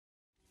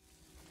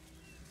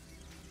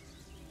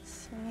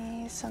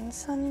nice on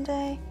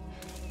Sunday.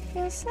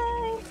 You're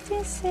safe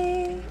to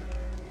see.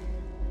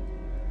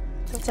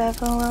 The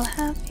devil will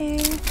have you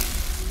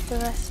the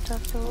rest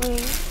of the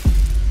week.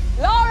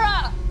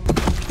 Lara!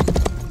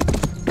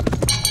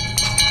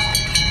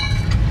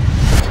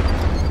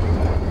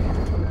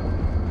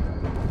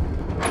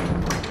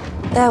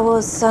 There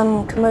was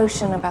some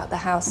commotion about the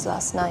house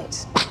last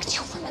night. Back to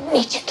your room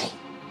immediately.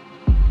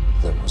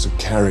 There was a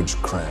carriage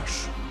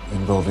crash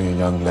involving a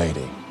young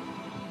lady.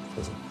 She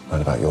was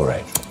around about your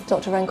age.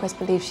 Dr. Rehnquist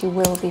believes she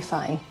will be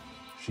fine.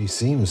 She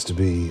seems to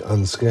be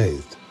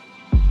unscathed.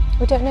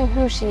 We don't know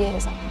who she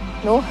is,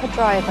 nor her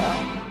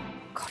driver.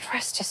 God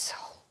rest his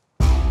soul.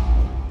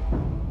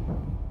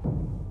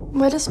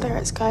 Where do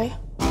spirits go?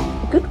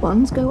 The good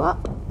ones go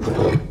up.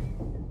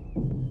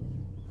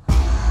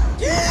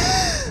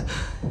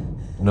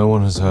 No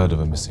one has heard of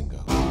a missing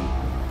girl.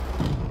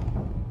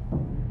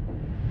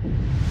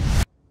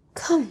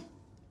 Come.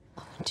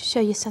 I want to show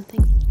you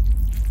something.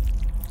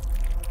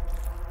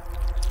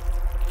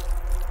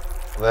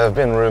 There have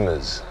been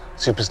rumors,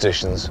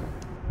 superstitions.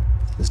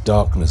 There's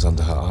darkness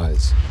under her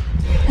eyes.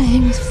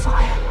 Playing with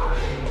fire.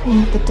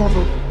 Playing with the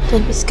devil.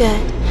 Don't be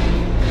scared.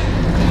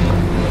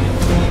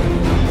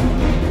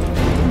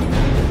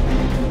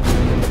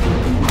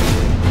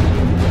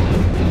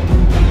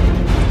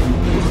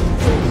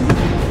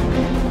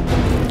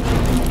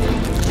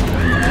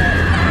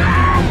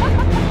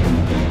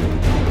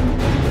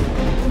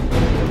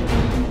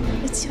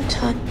 It's your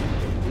turn.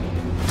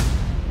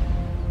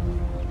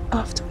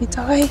 After we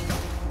die,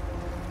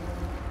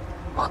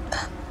 what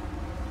then?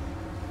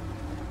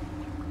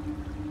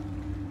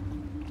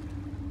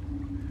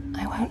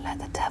 I won't let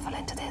the devil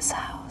into this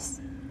house.